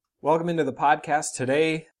Welcome into the podcast.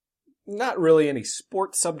 Today, not really any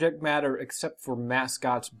sports subject matter except for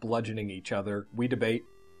mascots bludgeoning each other. We debate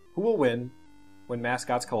who will win when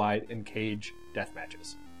mascots collide in cage death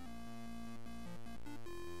matches.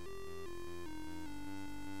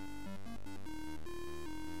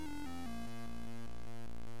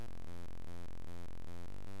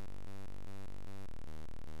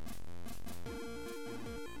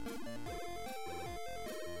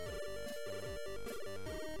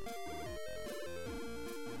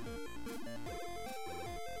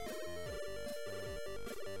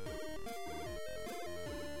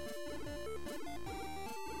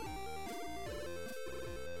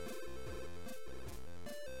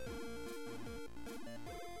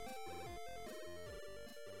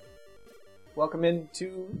 Welcome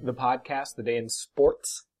into the podcast, The Day in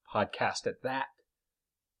Sports podcast at that.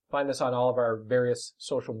 Find us on all of our various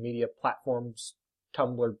social media platforms,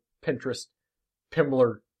 Tumblr, Pinterest,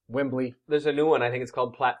 Pimbler, Wembley. There's a new one. I think it's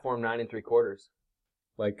called Platform 9 3/4.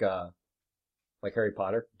 Like Harry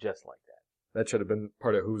Potter. Just like that. That should have been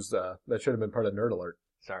part of Nerd Alert.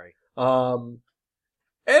 Sorry. And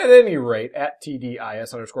at any rate, at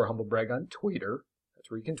TDIS_humblebrag on Twitter.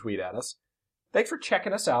 That's where you can tweet at us. Thanks for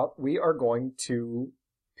checking us out. We are going to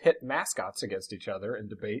pit mascots against each other and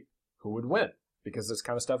debate who would win, because this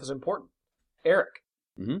kind of stuff is important. Eric.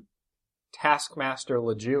 Mm-hmm. Taskmaster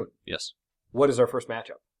Lejeune. Yes. What is our first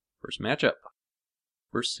matchup? First matchup.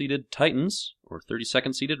 First-seeded Titans or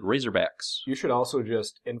 32nd-seeded Razorbacks. You should also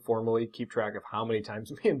just informally keep track of how many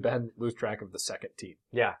times me and Ben lose track of the second team.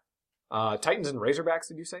 Yeah. Titans and Razorbacks,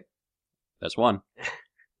 did you say? That's one.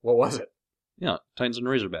 What was it? Yeah, Titans and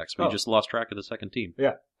Razorbacks. We just lost track of the second team.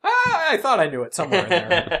 Yeah. I thought I knew it somewhere in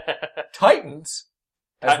there. Titans,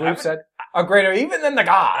 as we've said, are greater even than the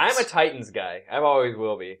gods. I'm a Titans guy. I always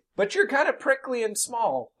will be. But you're kind of prickly and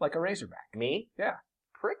small, like a Razorback. Me? Yeah.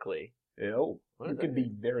 Prickly? Ew. You can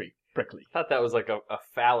be very prickly. I thought that was like a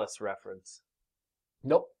phallus reference.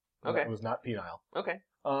 Nope. Okay. It was not penile. Okay.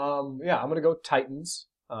 Yeah, I'm gonna go Titans,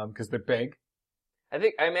 because they're big. I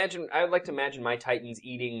would like to imagine my Titans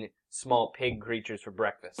eating small pig creatures for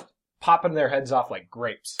breakfast. Popping their heads off like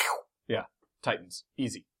grapes. Yeah. Titans.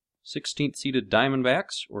 Easy. 16th-seeded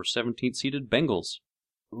Diamondbacks or 17th-seeded Bengals.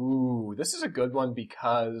 Ooh, this is a good one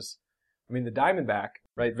because, the Diamondback,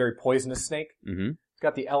 right, very poisonous snake. Mm-hmm. It's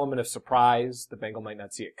got the element of surprise. The Bengal might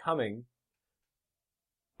not see it coming.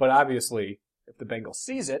 But obviously, if the Bengal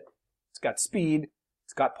sees it, it's got speed,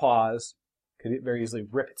 it's got paws, could very easily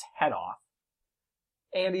rip its head off.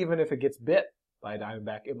 And even if it gets bit by a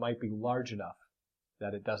Diamondback, it might be large enough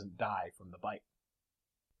that it doesn't die from the bite.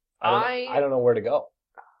 I don't know where to go.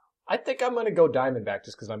 I think I'm going to go Diamondback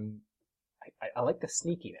just because I like the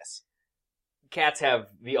sneakiness. Cats have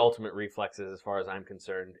the ultimate reflexes as far as I'm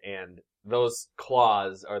concerned, and those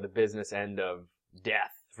claws are the business end of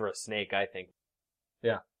death for a snake, I think.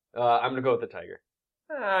 Yeah. I'm going to go with the Tiger.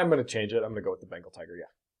 I'm going to change it. I'm going to go with the Bengal Tiger,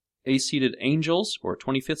 yeah. A-seeded Angels or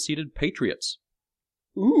 25th-seeded Patriots.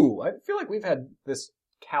 Ooh, I feel like we've had this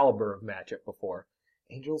caliber of matchup before.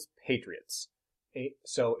 Angels, Patriots.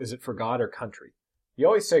 So is it for God or country? You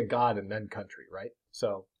always say God and then country, right?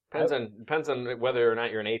 So depends on whether or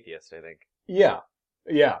not you're an atheist, I think. Yeah.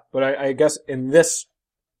 But I guess in this,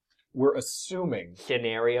 we're assuming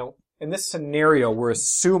scenario. In this scenario, we're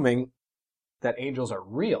assuming that angels are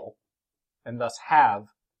real and thus have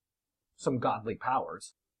some godly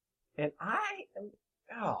powers. And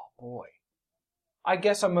oh boy. I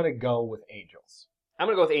guess I'm going to go with Angels. I'm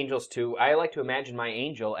going to go with Angels, too. I like to imagine my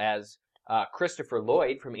angel as Christopher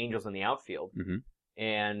Lloyd from Angels in the Outfield. Mm-hmm.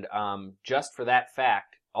 And just for that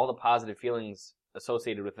fact, all the positive feelings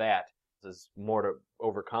associated with that is more to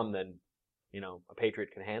overcome than, a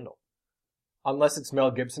Patriot can handle. Unless it's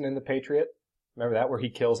Mel Gibson in The Patriot. Remember that, where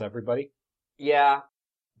he kills everybody? Yeah,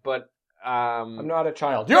 but... I'm not a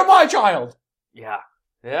child. You're my child! Yeah.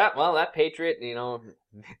 Yeah, well, that Patriot,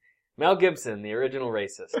 Mel Gibson, the original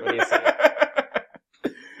racist. What do you say?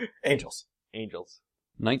 Angels.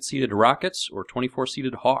 9th-seeded Rockets or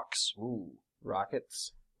 24th-seeded Hawks. Ooh,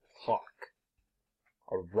 Rockets, Hawk.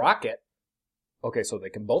 A rocket? Okay, so they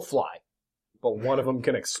can both fly, but one of them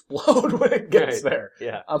can explode when it gets there.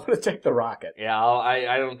 Yeah. I'm going to take the rocket. Yeah,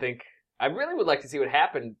 I don't think... I really would like to see what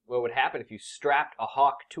would happen if you strapped a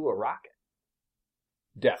hawk to a rocket.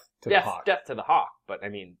 Death to the hawk. Death to the hawk, but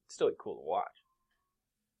still cool to watch.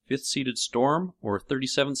 5th-seeded Storm or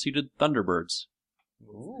 37th-seeded Thunderbirds.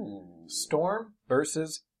 Ooh. Storm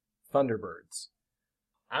versus Thunderbirds.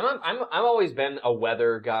 I've always been a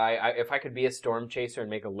weather guy. If I could be a storm chaser and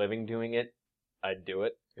make a living doing it, I'd do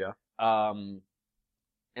it. Yeah. And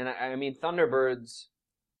Thunderbirds.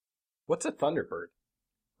 What's a Thunderbird?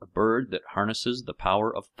 A bird that harnesses the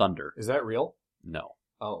power of thunder. Is that real? No.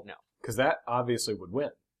 Oh. No. Because that obviously would win.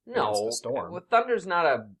 Against No. the storm. Well, thunder's not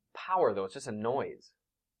a power, though. It's just a noise.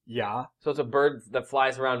 Yeah. So it's a bird that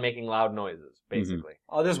flies around making loud noises, basically.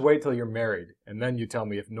 I'll just wait till you're married, and then you tell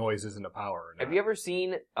me if noise isn't a power or not. Have you ever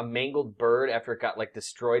seen a mangled bird after it got,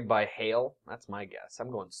 destroyed by hail? That's my guess. I'm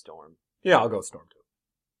going storm. Yeah, I'll go storm too.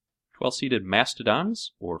 12-seated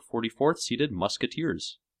mastodons or 44th-seated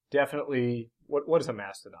musketeers? Definitely. What is a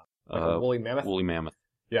mastodon? Like a woolly mammoth? Woolly mammoth.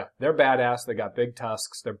 Yeah, they're badass. They got big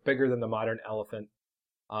tusks. They're bigger than the modern elephant.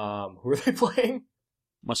 Who are they playing?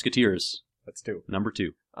 Musketeers. That's two. Number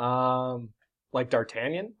 2. Like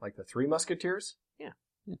D'Artagnan, like the Three Musketeers. Yeah,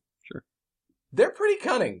 sure. They're pretty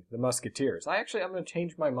cunning, the Musketeers. I'm going to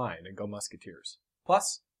change my mind and go Musketeers.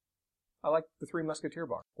 Plus, I like the Three Musketeer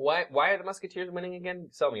bar. Why are the Musketeers winning again?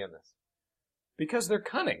 Sell me on this. Because they're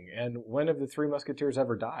cunning, and when have the Three Musketeers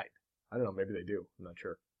ever died? I don't know, maybe they do. I'm not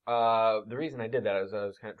sure. The reason I did that is I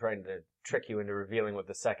was kind of trying to trick you into revealing what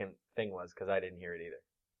the second thing was, because I didn't hear it either.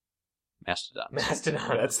 Mastodons.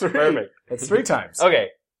 Mastodon. That's three. Perfect. That's 3 times. Okay.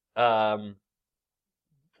 That's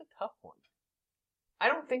a tough one. I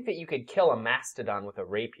don't think that you could kill a mastodon with a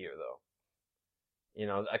rapier, though. You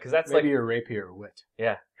know, because that's Maybe your rapier wit.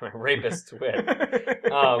 yeah, my rapist wit.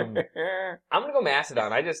 I'm gonna go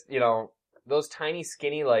mastodon. I just, those tiny,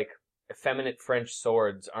 skinny, effeminate French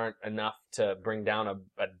swords aren't enough to bring down a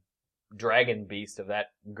dragon beast of that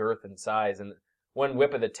girth and size. And one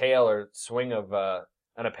whip of the tail or swing of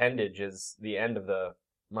an appendage is the end of the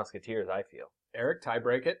musketeers, I feel. Eric, tie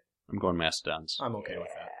break it. I'm going mastodons. I'm okay with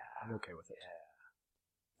that. I'm okay with it.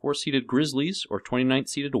 4-seated grizzlies or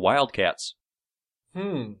 29th-seated wildcats?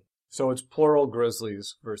 So it's plural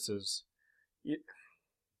grizzlies versus...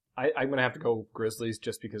 I'm going to have to go grizzlies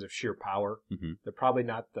just because of sheer power. Mm-hmm. They're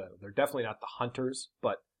definitely not the hunters,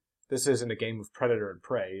 but this isn't a game of predator and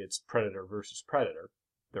prey. It's predator versus predator.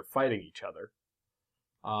 They're fighting each other.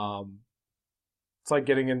 It's like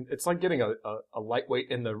getting a lightweight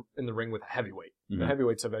in the ring with a heavyweight. Mm-hmm. The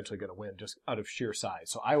heavyweight's eventually going to win just out of sheer size.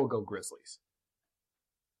 So I will go grizzlies.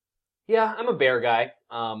 Yeah, I'm a bear guy.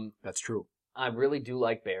 That's true. I really do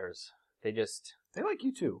like bears. They like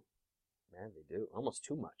you too. Man, they do. Almost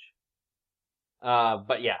too much.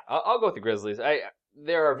 But yeah, I'll go with the grizzlies.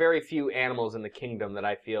 There are very few animals in the kingdom that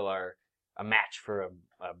I feel are a match for a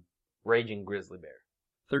raging grizzly bear.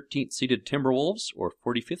 13th-seated timberwolves or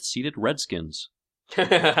 45th-seated redskins?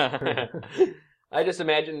 I just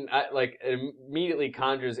imagine, immediately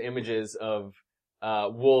conjures images of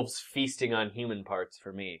wolves feasting on human parts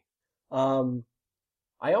for me.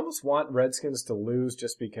 I almost want Redskins to lose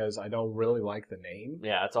just because I don't really like the name.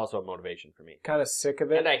 Yeah, that's also a motivation for me. Kind of sick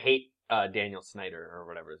of it. And I hate Daniel Snyder, or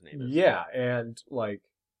whatever his name is. Yeah, and, I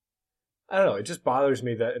don't know, it just bothers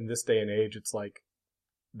me that in this day and age, it's like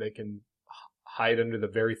they can hide under the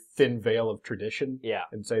very thin veil of tradition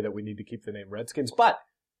and say that we need to keep the name Redskins. But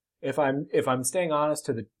if I'm staying honest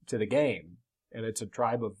to the game, and it's a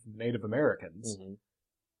tribe of Native Americans,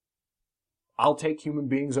 I'll take human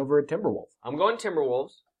beings over a Timberwolf. I'm going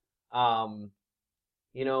Timberwolves.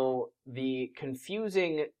 The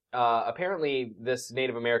confusing, apparently this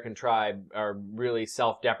Native American tribe are really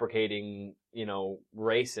self-deprecating,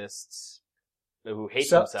 racists who hate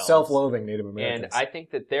themselves. Self-loathing Native Americans. And I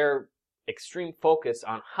think that their extreme focus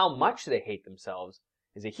on how much they hate themselves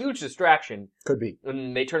is a huge distraction. Could be.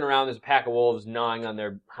 When they turn around, there's a pack of wolves gnawing on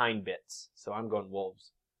their hind bits. So I'm going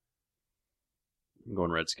wolves. I'm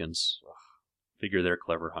going redskins. Figure they're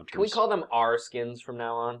clever hunters. Can we call them our skins from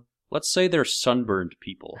now on? Let's say they're sunburned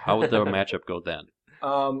people. How would the matchup go then?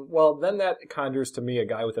 Well, then that conjures to me a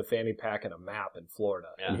guy with a fanny pack and a map in Florida,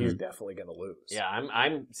 and he's definitely going to lose. Yeah,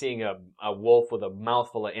 I'm seeing a wolf with a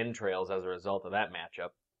mouthful of entrails as a result of that matchup.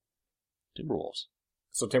 Timberwolves.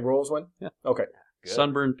 So Timberwolves win? Yeah. Okay. Good.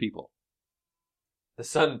 Sunburned people. The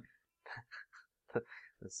sunburned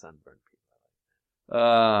people.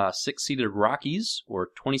 6-seated Rockies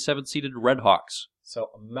or 27-seated Redhawks? So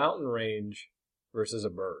a mountain range versus a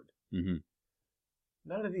bird. Mm-hmm.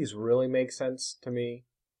 None of these really make sense to me.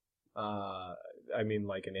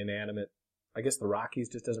 Like an inanimate. I guess the Rockies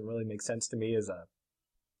just doesn't really make sense to me as a...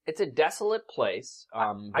 It's a desolate place.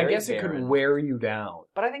 I guess it could wear you down.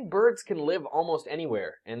 But I think birds can live almost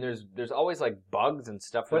anywhere, and there's always bugs and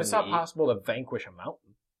stuff. But it's not possible to vanquish a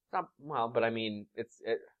mountain. But I mean,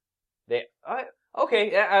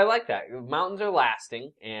 okay, I like that. Mountains are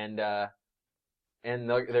lasting, and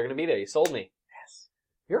they're going to be there. You sold me. Yes.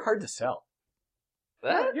 You're hard to sell.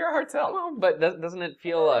 What? You're a hard sell. Well, but doesn't it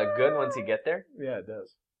feel good once you get there? Yeah, it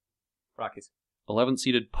does. Rockies.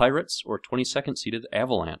 11th-seeded Pirates or 22nd-seeded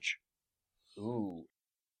Avalanche? Ooh.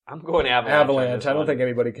 I'm going Avalanche. on Avalanche. this I don't one. think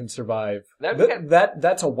anybody can survive. That'd be kind of-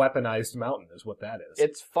 That's a weaponized mountain, is what that is.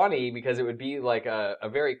 It's funny because it would be like a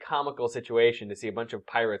very comical situation to see a bunch of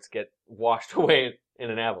pirates get washed away in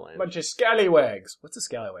an avalanche. a bunch of scallywags. What's a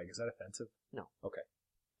scallywag? Is that offensive? No. Okay.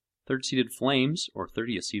 3rd seeded Flames or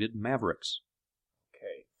 30th seeded Mavericks.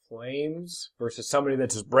 Okay. Flames versus somebody that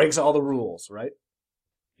just breaks all the rules, right?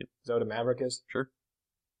 Yep. Is that what a Maverick is? Sure.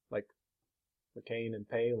 Like McCain and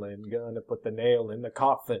Palin gonna put the nail in the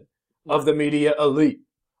coffin of the media elite.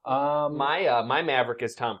 My Maverick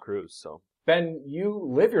is Tom Cruise, so Ben, you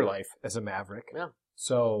live your life as a Maverick. Yeah.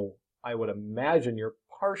 So I would imagine you're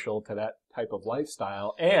partial to that type of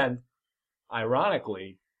lifestyle. And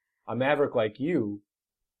ironically, a Maverick like you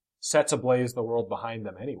sets ablaze the world behind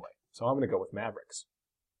them anyway. So I'm going to go with Mavericks.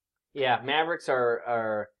 yeah, Mavericks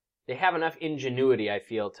are they have enough ingenuity, I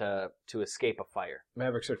feel, to escape a fire.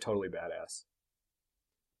 Mavericks are totally badass.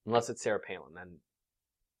 Unless it's Sarah Palin, then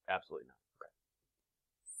absolutely not.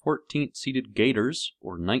 14th seeded Gators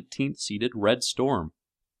or 19th seeded Red Storm.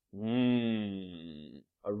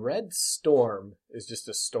 A red storm is just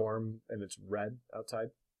a storm and it's red outside.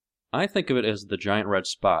 I think of it as the giant red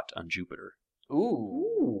spot on Jupiter. Ooh.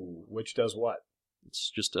 Ooh, which does what? It's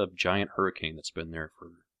just a giant hurricane that's been there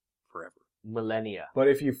for forever. Millennia. But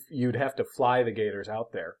if you'd have to fly the Gators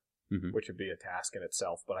out there, Mhm. which would be a task in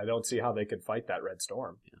itself. But I don't see how they could fight that red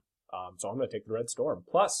storm. Yeah. So I'm going to take the red storm.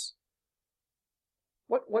 Plus,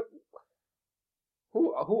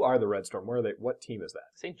 who are the red storm? Where are they? What team is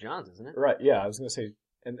that? St. John's, isn't it? Right. Yeah, I was going to say,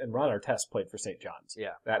 and Ron Artest played for St. John's.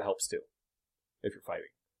 Yeah. That helps too, if you're fighting.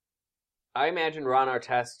 I imagine Ron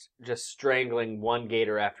Artest just strangling one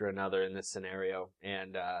gator after another in this scenario,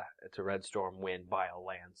 and it's a Red Storm win by a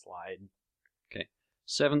landslide.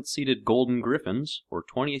 7th seeded Golden Griffins or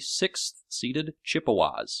 26th seeded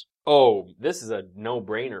Chippewas. Oh, this is a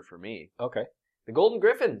no-brainer for me. Okay. The Golden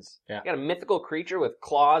Griffins. Yeah. You got a mythical creature with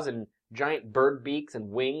claws and giant bird beaks and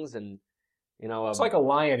wings and, It's like a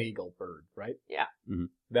lion eagle bird, right? Yeah. Mhm.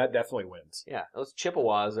 That definitely wins. Yeah, those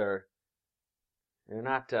Chippewas they're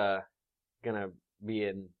not gonna be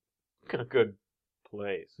in a good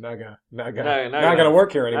place. Not gonna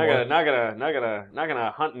work here anymore. Not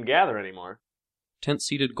gonna hunt and gather anymore. 10th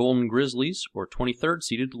seeded Golden Grizzlies or 23rd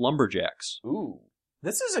seeded Lumberjacks. Ooh.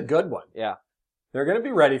 This is a good one. Yeah. They're going to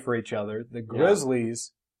be ready for each other. The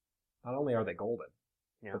Grizzlies, not only are they golden,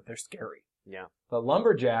 Yeah. but they're scary. Yeah. The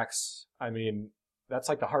Lumberjacks, I mean, that's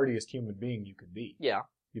like the hardiest human being you could be. Yeah.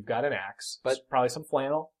 You've got an axe, But- probably some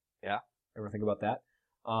flannel. Yeah. Ever think about that?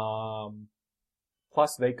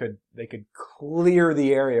 Plus they could clear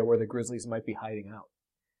the area where the Grizzlies might be hiding out.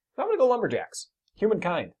 So I'm going to go Lumberjacks.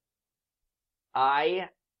 Humankind. I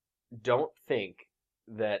don't think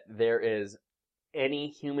that there is any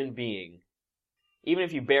human being, even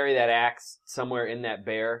if you bury that axe somewhere in that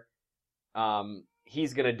bear,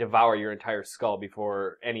 he's going to devour your entire skull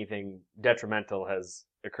before anything detrimental has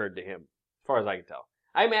occurred to him, as far as I can tell.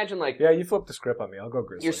 I imagine, like, Yeah, you flipped the script on me. I'll go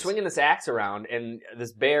Grizzlies. you're swinging this axe around, and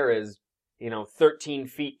this bear is, 13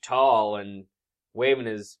 feet tall and waving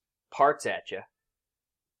his parts at you.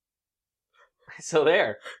 So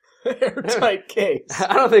there. Airtight case.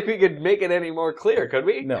 I don't think we could make it any more clear, could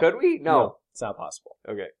we? No. Could we? No. It's not possible.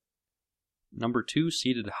 Okay. Number 2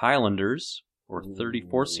 seeded Highlanders or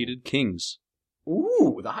 34th seeded Kings.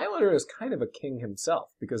 Ooh, the Highlander is kind of a king himself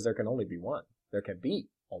because there can only be one. There can be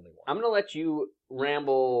only one. I'm going to let you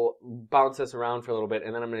ramble, bounce us around for a little bit,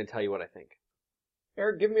 and then I'm going to tell you what I think.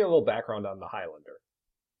 Eric, give me a little background on the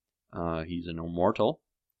Highlander. He's an immortal.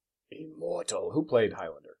 Immortal. Who played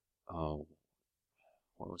Highlander? Oh,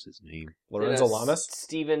 what was his name? Lorenzo Lamas?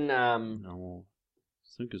 Stephen, No, I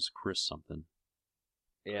think it's Chris something.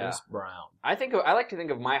 yeah. Chris Brown. I like to think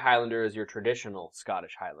of my Highlander as your traditional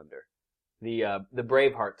Scottish Highlander. The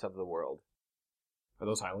Bravehearts of the world. Are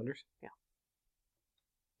those Highlanders?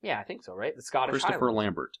 Yeah, I think so, right? The Scottish Christopher Highlanders.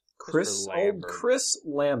 Lambert. Chris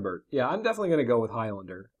Lambert. Yeah, I'm definitely going to go with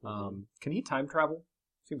Highlander. Can he time travel?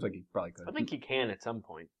 Seems like he probably could. I think he can at some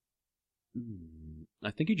point.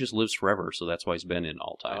 I think he just lives forever, so that's why he's been in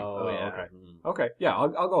all time. Oh, yeah. okay. Mm. Okay, yeah,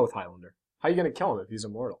 I'll go with Highlander. How are you going to kill him if he's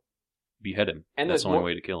immortal? Behead him. And That's there's the only more-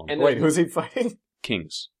 way to kill him. and Wait, who's he fighting?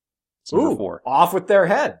 Kings. It's number Ooh, 4. off with their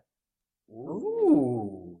head.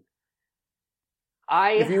 Ooh.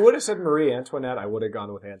 If you would have said Marie Antoinette, I would have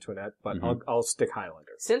gone with Antoinette, but Mhm. I'll stick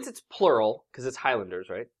Highlander. Since it's plural, because it's Highlanders,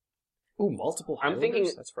 right? Ooh, multiple I'm Highlanders?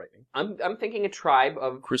 thinking- That's frightening. I'm thinking a tribe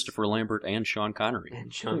of Christopher Lambert and Sean Connery.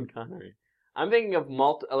 and Sean Connery. I'm thinking of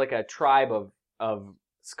like a tribe of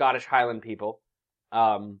Scottish Highland people,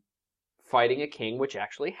 fighting a king, which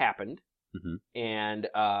actually happened, Mhm.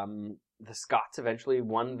 and the Scots eventually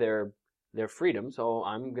won their their freedom, so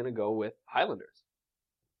I'm going to go with Highlanders.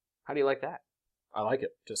 How do you like that? I like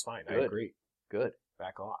it just fine. I Good. agree. Good.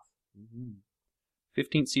 Back off.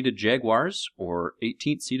 15th seeded Jaguars or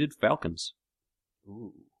 18th seeded Falcons?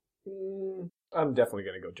 Ooh. I'm definitely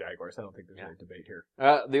going to go Jaguars. I don't think there's Yeah. any debate here.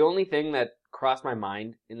 The only thing that crossed my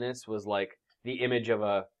mind in this was like the image of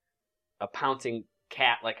a pouncing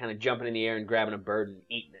cat, like kind of jumping in the air and grabbing a bird and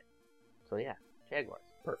eating it. So yeah, Jaguars.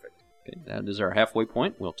 Perfect. Okay, that is our halfway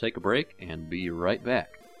point. We'll take a break and be right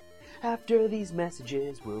back. After these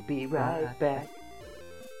messages, we'll be right back.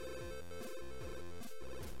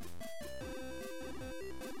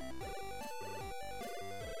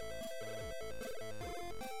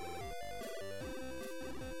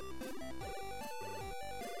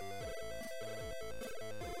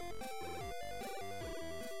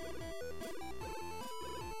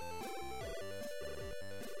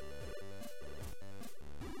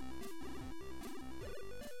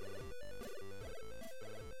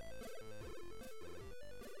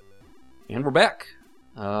 And we're back.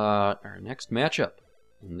 Our next matchup,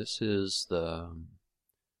 and this is the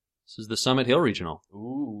Summit Hill Regional.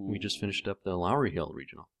 Ooh. We just finished up the Lowry Hill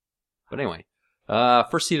Regional. But anyway,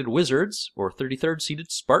 first seeded Wizards or 33rd seeded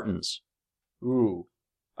Spartans. Ooh.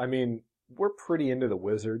 I mean, we're pretty into the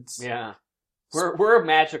Wizards. Yeah. We're a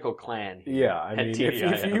magical clan. Yeah, I At mean, if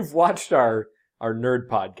TDIS. you've watched our nerd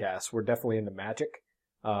podcast, we're definitely into magic,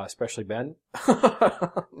 especially Ben.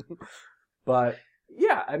 But,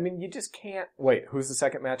 yeah, I mean, you just can't... Wait, who's the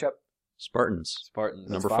second matchup? Spartans. Spartans.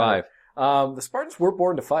 Number Sparta. 5. The Spartans were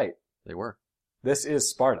born to fight. They were. This is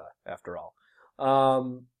Sparta, after all.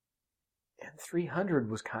 And 300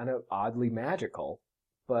 was kind of oddly magical,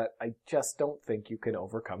 but I just don't think you can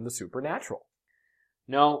overcome the supernatural.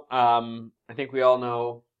 No, I think we all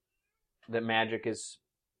know that magic is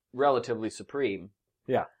relatively supreme.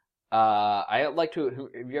 Yeah. I like to...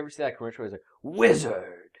 Have you ever seen that commercial where it's like,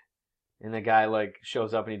 Wizard! And the guy, like,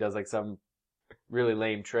 shows up and he does, like, some really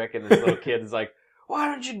lame trick, and this little kid is like, why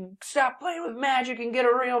don't you stop playing with magic and get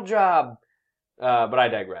a real job? But I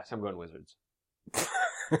digress. I'm going Wizards.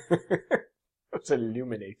 It's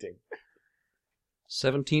illuminating.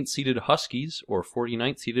 17th seeded Huskies or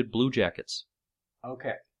 49th seeded Blue Jackets.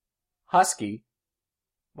 Okay. Husky,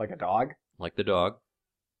 like a dog. Like the dog,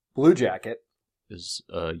 Blue Jacket. is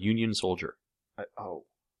a Union soldier. I'm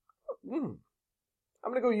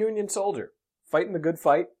going to go Union Soldier. Fighting the good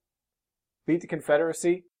fight. Beat the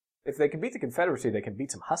Confederacy. If they can beat the Confederacy, they can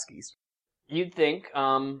beat some Huskies. You'd think,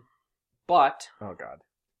 but, Oh, God.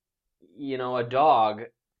 you know, a dog...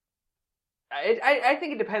 I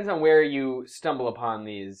think it depends on where you stumble upon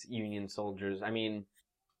these Union soldiers. I mean,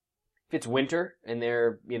 if it's winter and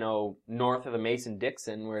they're, you know, north of the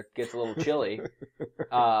Mason-Dixon where it gets a little chilly,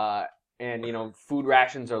 and, you know, food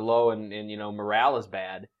rations are low and you know, morale is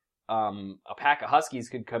bad, a pack of Huskies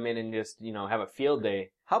could come in and just, you know, have a field day.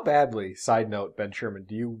 How badly, side note, Ben Sherman,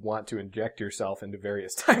 do you want to inject yourself into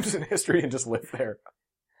various times in history and just live there?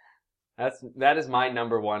 That is my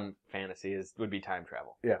number one fantasy, would be time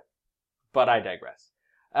travel. Yeah. But I digress.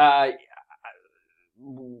 Yeah,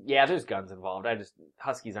 there's guns involved.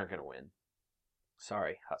 Huskies aren't going to win.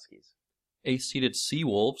 Sorry, Huskies. 8th seeded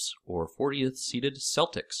Seawolves or 40th seeded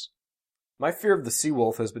Celtics. My fear of the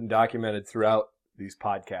Seawolf has been documented throughout these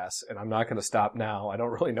podcasts, and I'm not going to stop now. I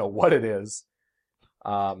don't really know what it is.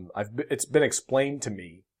 It's been explained to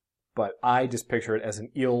me, but I just picture it as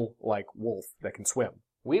an eel-like wolf that can swim.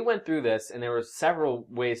 We went through this, and there were several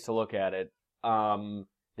ways to look at it.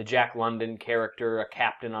 The Jack London character, a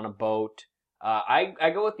captain on a boat. I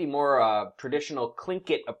go with the more traditional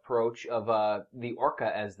Tlingit approach of the orca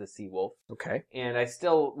as the sea wolf. Okay. And I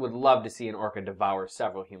still would love to see an orca devour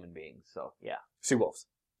several human beings. So, yeah. Seawolves.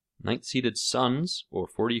 9th seeded Suns or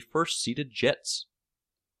 41st seeded Jets.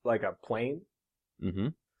 Like a plane? Mm-hmm.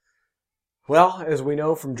 Well, as we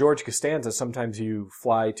know from George Costanza, sometimes you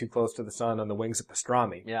fly too close to the sun on the wings of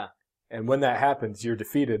pastrami. Yeah. And when that happens, you're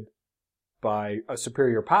defeated by a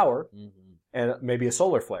superior power and maybe a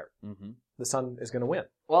solar flare. Mm-hmm. The sun is going to win.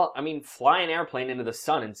 Well, I mean, fly an airplane into the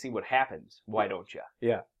sun and see what happens. Why don't you?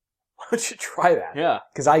 Yeah. Why don't you try that? Yeah.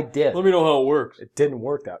 Because I did. Let me know how it works. It didn't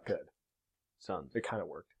work that good. Suns. It kind of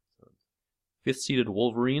worked. 5th seeded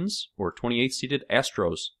Wolverines or 28th seeded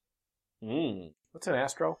Astros. What's an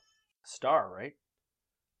Astro? Star, right?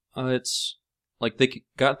 It's like they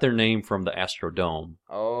got their name from the Astrodome,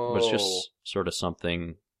 Oh. but it's just sort of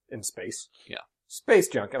something. In space. Yeah. Space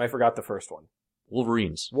junk, and I forgot the first one.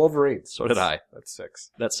 Wolverines. Wolverines. So did I. That's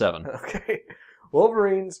 6. That's 7. Okay.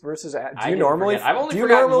 Wolverines versus... I Do you didn't normally forget. I've only do you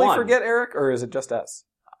forgotten normally one. forget, Eric, or is it just us?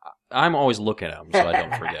 I'm always looking at them, so I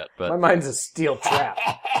don't forget. My But mind's a steel trap.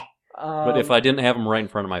 But if I didn't have them right in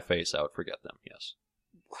front of my face, I would forget them. Yes.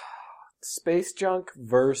 Space junk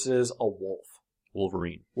versus a wolf.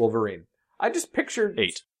 Wolverine. I just pictured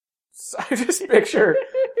 8. I just picture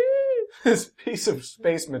this piece of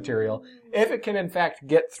space material, if it can in fact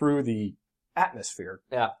get through the atmosphere.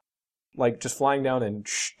 Yeah. Like just flying down and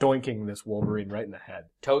stoinking this Wolverine right in the head.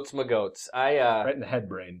 Totes my goats. Right in the head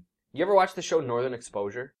brain. You ever watch the show Northern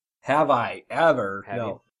Exposure? Have I ever? Have no.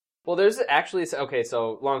 you? Well, there's actually, okay,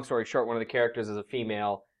 so long story short, one of the characters is a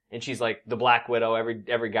female, and she's like the Black Widow.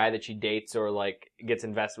 Every guy that she dates or like gets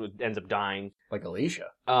invested with ends up dying. Like Alicia.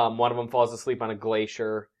 One of them falls asleep on a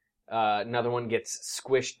glacier. Another one gets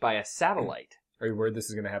squished by a satellite. Are you worried this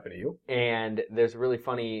is going to happen to you? And there's a really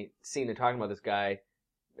funny scene in talking about this guy,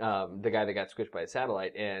 the guy that got squished by a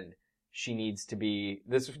satellite, and she needs to be,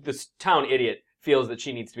 this town idiot feels that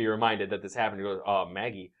she needs to be reminded that this happened. He goes, "Oh,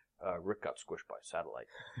 Maggie, Rick got squished by a satellite."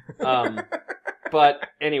 But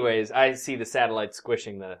anyways, I see the satellite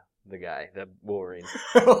squishing the guy, the Wolverine.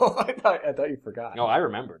 I thought you forgot. No, I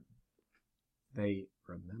remembered. They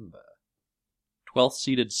remember. 12th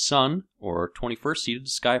seeded Sun or 21st seeded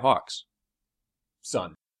Skyhawks.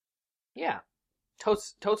 Sun. Yeah.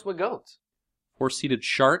 Totes my goats. 4th seeded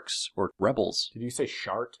Sharks or Rebels. Did you say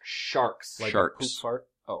shark? Sharks. Like Sharks. a poop fart?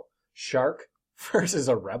 Oh. Shark versus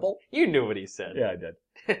a rebel? You knew what he said. Yeah, I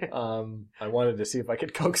did. I wanted to see if I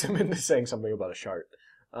could coax him into saying something about a shark.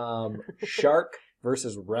 Shark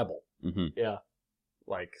versus rebel. Mm-hmm. Yeah.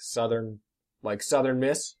 Like Southern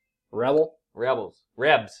Miss, rebel, Rebels.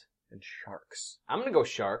 Rebs. and sharks. I'm gonna go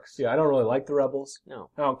Sharks. Yeah, I don't really like the rebels. No.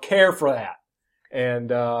 I don't care for that. And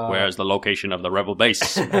Where's the location of the Rebel base?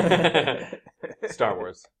 Star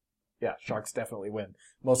Wars. Yeah, sharks definitely win.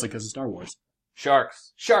 Mostly because of Star Wars.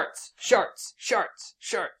 Sharks. Sharks. Sharks. Sharks.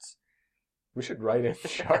 Sharks. We should write in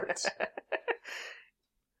sharks.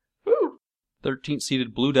 Woo. 13th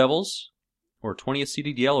seeded Blue Devils or 20th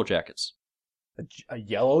seeded Yellow Jackets. A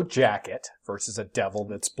yellow jacket versus a devil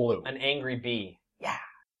that's blue. An angry bee. Yeah.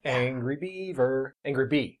 Angry beaver. Angry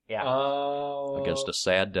bee. Yeah. Against a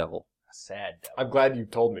sad devil. A sad devil. I'm glad you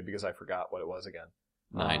told me because I forgot what it was again.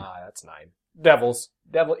 9. That's 9. Devils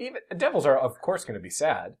are of course going to be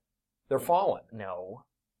sad. They're fallen. No.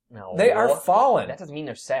 They are fallen. That doesn't mean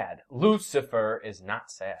they're sad. Lucifer is not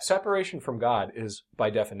sad. Separation from God is by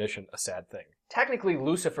definition a sad thing. Technically,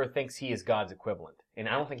 Lucifer thinks he is God's equivalent, and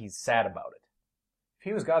I don't think he's sad about it. If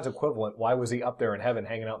he was God's equivalent, why was he up there in heaven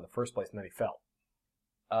hanging out in the first place and then he fell?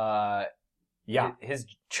 Yeah. His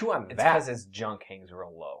Chew on it's that. because his junk hangs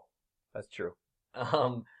real low. That's true.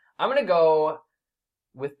 I'm gonna go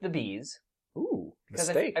with the bees. Ooh, Because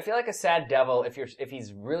mistake. I feel like a sad devil, if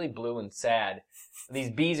he's really blue and sad, these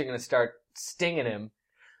bees are gonna start stinging him.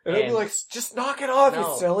 And he'll be and- like, just knock it off,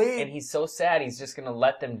 No, you silly. And he's so sad, he's just gonna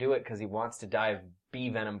let them do it because he wants to die of bee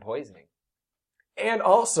venom poisoning. And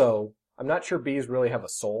also, I'm not sure bees really have a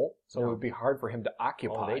soul, so No. it would be hard for him to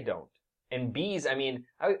occupy. Oh, they don't. And bees,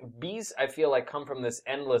 bees, I feel like come from this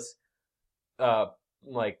endless,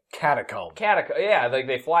 Catacomb. yeah, like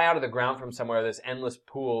they fly out of the ground from somewhere, this endless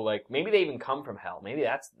pool, like maybe they even come from hell. Maybe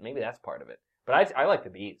that's part of it. But I like the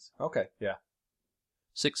bees. Okay, yeah.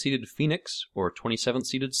 6th seeded Phoenix or 27th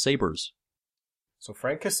seeded Sabres. So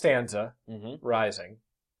Frank Costanza, Mm-hmm. rising,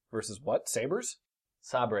 versus what? Sabres?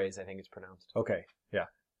 Sabres, I think it's pronounced. Okay, yeah.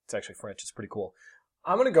 It's actually French. It's pretty cool.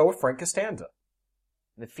 I'm going to go with Frank Costanza.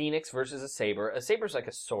 The phoenix versus a saber. A saber's like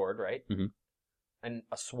a sword, right? Mhm. And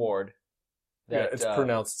a sword. Yeah, it's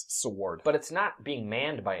pronounced sword. But it's not being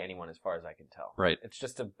manned by anyone as far as I can tell. Right. It's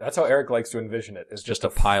just a... That's how Eric likes to envision it. It's Just a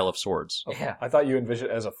pile of swords. Yeah. I thought you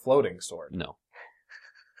envisioned it as a floating sword. No.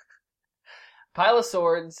 Pile of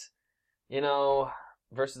swords,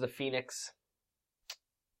 versus a phoenix.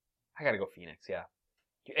 I gotta go phoenix, yeah.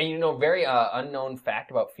 And very unknown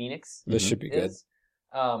fact about phoenix This should be good. is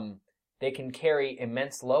they can carry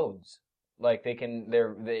immense loads. Like they can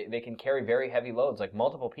carry very heavy loads, like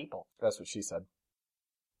multiple people. That's what she said.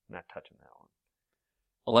 I'm not touching that one.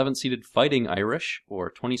 11th seeded Fighting Irish or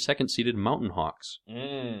 22nd seeded Mountain Hawks.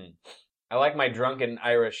 I like my drunken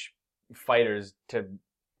Irish fighters to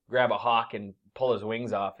grab a hawk and pull his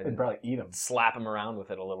wings off And and probably eat them. slap him around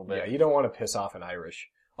with it a little bit. Yeah, you don't want to piss off an Irish.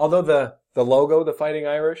 Although the logo, the Fighting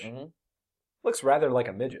Irish, Mhm. looks rather like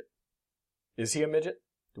a midget. Is he a midget?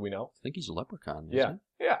 Do we know? I think he's a leprechaun. isn't Yeah.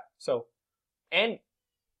 he? Yeah. So, And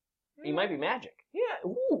he might be magic. yeah.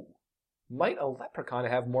 Ooh. Might a leprechaun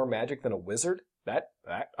have more magic than a wizard? That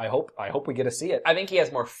I hope we get to see it. I think he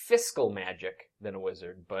has more fiscal magic than a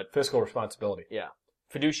wizard, but Fiscal responsibility. yeah.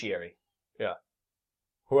 Fiduciary.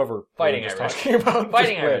 Whoever Fighting we were just Irish. talking about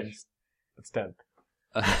Fighting just wins. Irish. That's 10.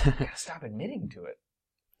 Gotta stop admitting to it.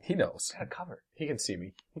 He knows. Got covered. He can see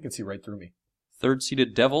me. He can see right through me. 3rd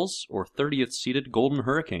seeded Devils or 30th seeded Golden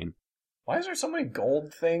Hurricane? Why is there so many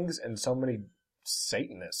gold things and so many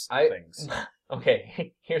Satanist I- things?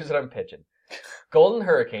 Okay, here's what I'm pitching. Golden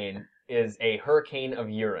Hurricane is a hurricane of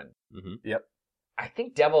urine. Mm-hmm. Yep. I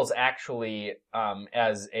think devils actually,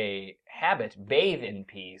 as a habit, bathe in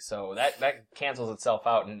pee, so that cancels itself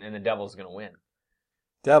out, and the devil's going to win.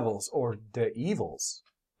 Devils or the evils,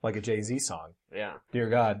 like a Jay-Z song. Yeah. Dear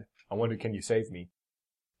God, I wonder, can you save me?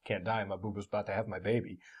 Can't die, my booba's about to have my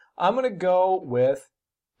baby. I'm going to go with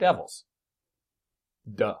devils.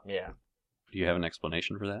 Duh. Yeah. Do you have an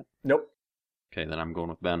explanation for that? Nope. Okay, then I'm going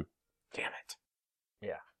with Ben. Damn it.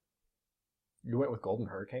 Yeah. You went with Golden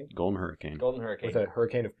Hurricane? Golden Hurricane. Golden Hurricane. With a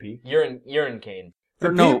hurricane of pee? Urine cane.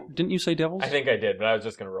 Or no, didn't you say Devils? I think I did, but I was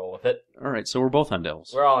just going to roll with it. All right, so we're both on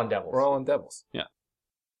Devils. We're all on devils. We're all on devils.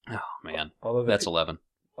 Oh, man. Although That's 11.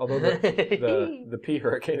 Although the pea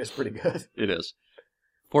hurricane is pretty good. It is.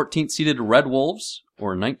 14th seeded Red Wolves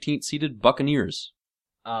or 19th seeded Buccaneers?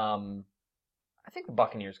 I think the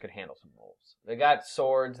Buccaneers could handle some wolves. They got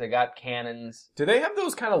swords, they got cannons. Do they have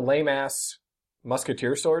those kind of lame-ass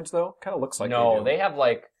musketeer swords, though? Kind of looks like No, they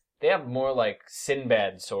do. they have more like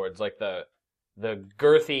Sinbad swords, like the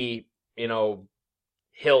girthy,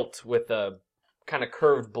 hilt with a kind of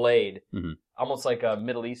curved blade, Mhm. almost like a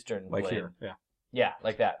Middle Eastern Like blade. here, yeah. Yeah,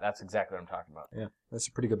 like that. That's exactly what I'm talking about. Yeah, that's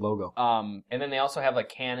a pretty good logo. And then they also have like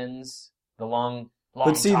cannons, the long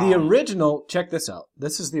But see, the tom. original, check this out.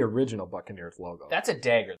 This is the original Buccaneers logo. That's a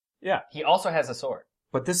dagger. Yeah, He also has a sword.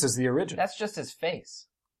 but this is the original. That's just his face.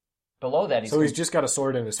 Below that, So he's just got a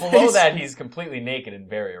sword in his face. below that he's completely naked and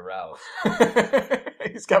very aroused.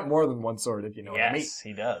 He's got more than one sword, if you know what I mean. Yes,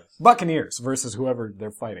 he does. Buccaneers versus whoever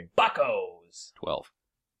they're fighting. Buccos. 12.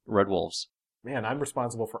 Red Wolves. Man, I'm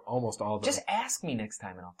responsible for almost all of them. Just ask me next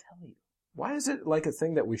time and I'll tell you. Why is it like a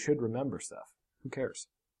thing that we should remember stuff? Who cares?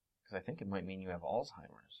 Because I think it might mean you have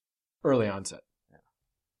Alzheimer's. Early onset.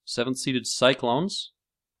 7th seeded Cyclones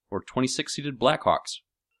or 26th seeded Blackhawks?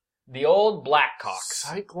 The old Blackhawks.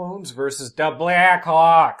 Cyclones versus the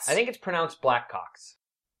Blackhawks. I think it's pronounced Blackhawks.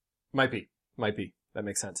 Might be. That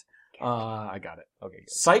makes sense. I got it. Okay, good.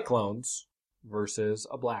 Cyclones versus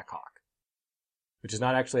a Blackhawk, which is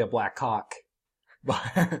not actually a black cock,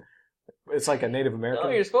 but it's like a Native American.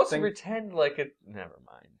 No, you're supposed thing. to pretend like it. Never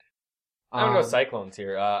mind. I'm gonna go Cyclones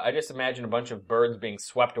here. I just imagine a bunch of birds being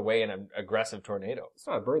swept away in an aggressive tornado. It's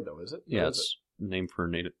not a bird, though, is it? Yeah, Or it's is named for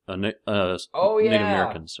Native Oh yeah, Native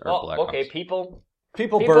Americans are Oh, Blackhawks. okay, people, it?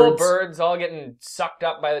 People, birds, all getting sucked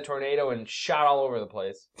up by the tornado and shot all over the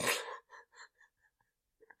place.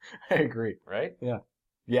 I agree. Right?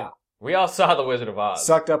 Yeah. We all saw The Wizard of Oz.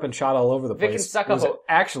 Sucked up and shot all over the Vic place. and suck was up-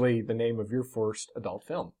 actually the name of your first adult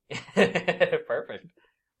film. Perfect.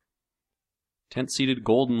 10th seeded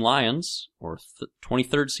Golden Lions or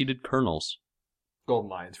 23rd seeded Colonels? Golden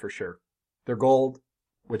Lions, for sure. They're gold,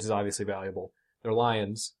 which is obviously valuable. They're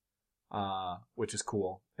lions, which is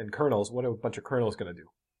cool. And colonels, what are a bunch of colonels going to do?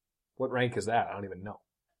 What rank is that? I don't even know.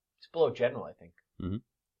 It's below general, I think,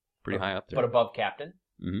 Pretty high up there. but above captain.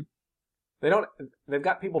 They've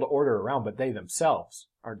got people to order around, but they themselves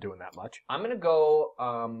aren't doing that much. I'm gonna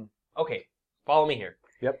go. Okay, follow me here.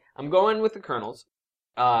 Yep. I'm going with the Colonels.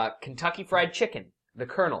 Kentucky Fried Chicken, the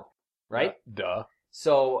Colonel, right? Duh.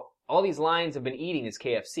 So all these lions have been eating is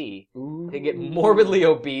KFC. Ooh. They get morbidly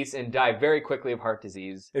obese and die very quickly of heart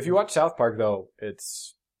disease. If you watch South Park, though,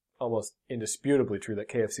 it's almost indisputably true that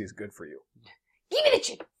KFC is good for you. Give me the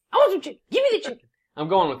chicken. I want some chicken. Give me the chicken. I'm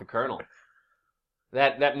going with the Colonel.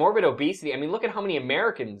 That morbid obesity. I mean, look at how many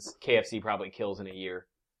Americans KFC probably kills in a year.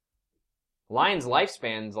 Lions'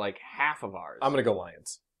 lifespan's like half of ours. I'm going to go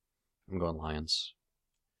Lions. I'm going Lions.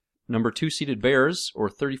 Number 2 seeded Bears or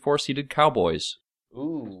 34 seeded Cowboys?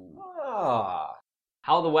 Ooh. Ah.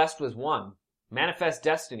 How the West was won. Manifest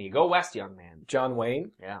destiny. Go West, young man. John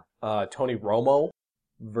Wayne. Yeah. Tony Romo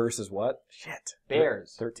versus what? Shit.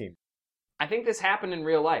 Bears. 13. I think this happened in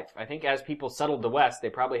real life. I think as people settled the West, they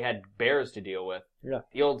probably had bears to deal with. Yeah.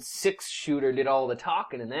 The old 6-shooter did all the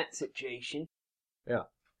talking in that situation. Yeah.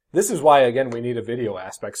 This is why, again, we need a video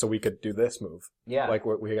aspect so we could do this move. Yeah. Like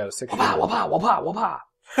we got a 6-shooter. Wah-pa, wah-pa, wah-pa.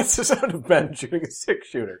 That's the sound of Ben shooting a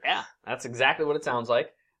 6-shooter. Yeah, that's exactly what it sounds like.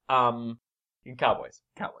 Cowboys.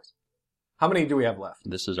 Cowboys. How many do we have left?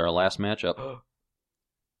 This is our last matchup.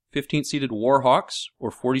 15th seeded Warhawks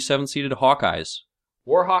or 47 seeded Hawkeyes?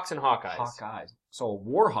 Warhawks and Hawkeyes. Hawkeyes. So a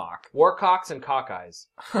Warhawk. Warcocks and Cockeyes.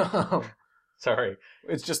 Sorry.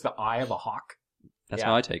 It's just the eye of a hawk That's Yeah.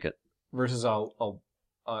 how I take it. versus a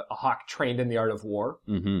hawk trained in the art of war.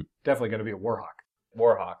 Mm-hmm. Definitely going to be a Warhawk.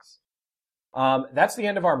 Warhawks. That's the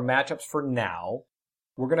end of our matchups for now.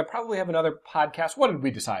 We're going to probably have another podcast. What did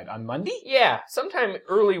we decide? On Monday? Yeah, sometime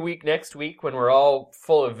early week next week when we're all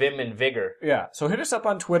full of vim and vigor. Yeah. So hit us up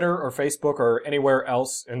on Twitter or Facebook or anywhere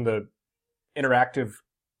else in the interactive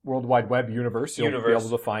World Wide Web universe. You'll be able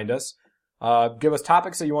to find us. Give us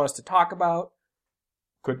topics that you want us to talk about.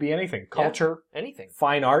 Could be anything. Culture. Yeah, anything.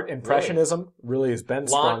 Fine art. Impressionism really has been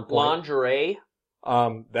strong point. Lingerie.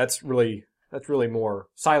 That's really more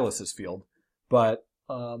Silas's field. But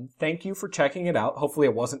thank you for checking it out. Hopefully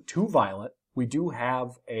it wasn't too violent. We do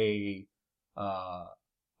have a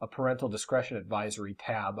parental discretion advisory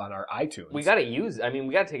tab on our iTunes. We got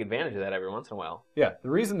to take advantage of that every once in a while. Yeah, the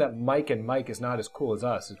reason that Mike and Mike is not as cool as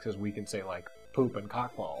us is because we can say like poop and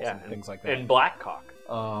cockballs and things like that. And black cock.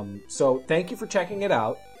 So thank you for checking it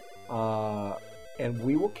out. And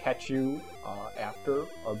we will catch you after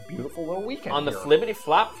a beautiful little weekend. On the flippity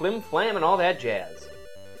flop, flim flam, and all that jazz.